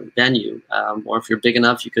in a venue, or if you're big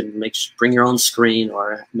enough, you can bring your own screen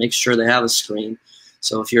or make sure they have a screen.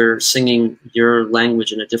 So if you're singing your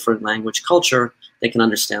language in a different language culture, they can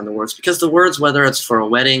understand the words, because the words, whether it's for a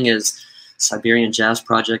wedding, is Siberian Jazz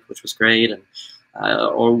Project, which was great, and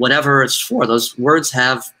or whatever it's for, those words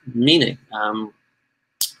have meaning,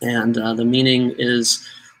 and the meaning is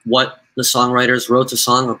what the songwriters wrote the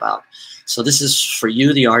song about. So this is for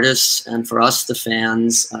you, the artists, and for us, the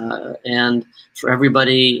fans, and for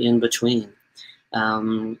everybody in between.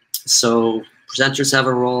 So presenters have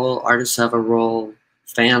a role, artists have a role,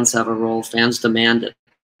 fans have a role, fans demand it.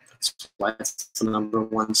 That's why it's the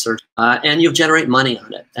 #1 search. And you generate money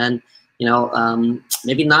on it. And,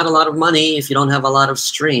 maybe not a lot of money if you don't have a lot of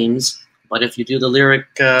streams, but if you do the lyric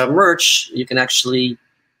merch, you can actually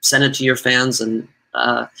send it to your fans and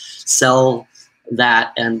sell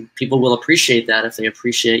that, and people will appreciate that if they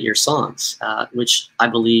appreciate your songs, which I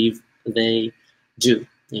believe they do,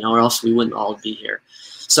 or else we wouldn't all be here.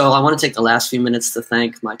 So I want to take the last few minutes to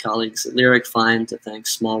thank my colleagues at LyricFind, to thank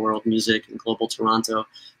Small World Music and Global Toronto,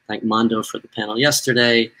 thank Mondo for the panel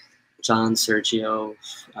yesterday, John, Sergio,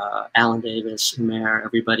 Alan Davis, Umair,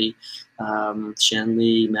 everybody, Shan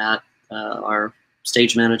Lee, Matt, our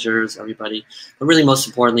stage managers, everybody. But really, most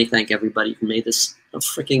importantly, thank everybody who made this a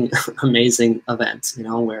freaking amazing event,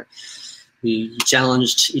 where we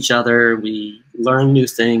challenged each other, we learned new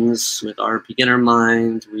things with our beginner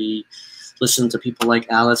mind, we listened to people like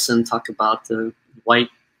Allison talk about the white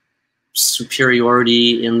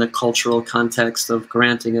superiority in the cultural context of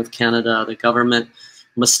granting of Canada, the government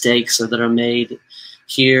mistakes that are made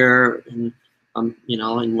here, and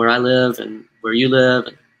and where I live and where you live,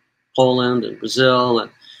 and Poland and Brazil, and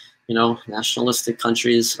nationalistic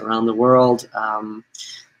countries around the world,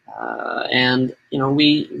 and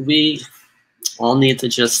we all need to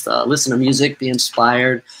just listen to music, be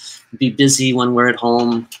inspired, be busy when we're at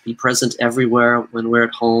home, be present everywhere when we're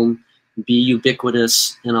at home, be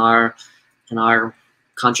ubiquitous in our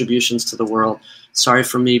contributions to the world. Sorry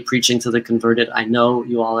for me preaching to the converted. I know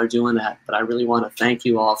you all are doing that, but I really want to thank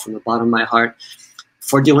you all from the bottom of my heart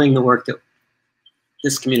for doing the work that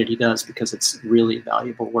this community does, because it's really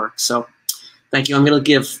valuable work. So thank you. I'm going to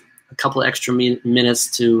give a couple extra minutes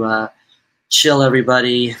to chill,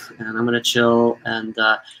 everybody, and I'm going to chill and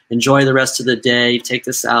enjoy the rest of the day. Take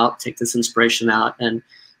this out, take this inspiration out, and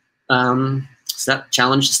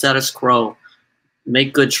challenge the status quo.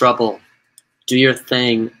 make good trouble, do your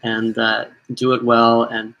thing, and do it well,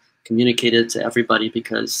 and communicate it to everybody,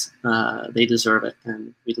 because they deserve it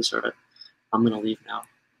and we deserve it. I'm gonna leave now.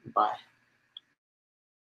 Bye.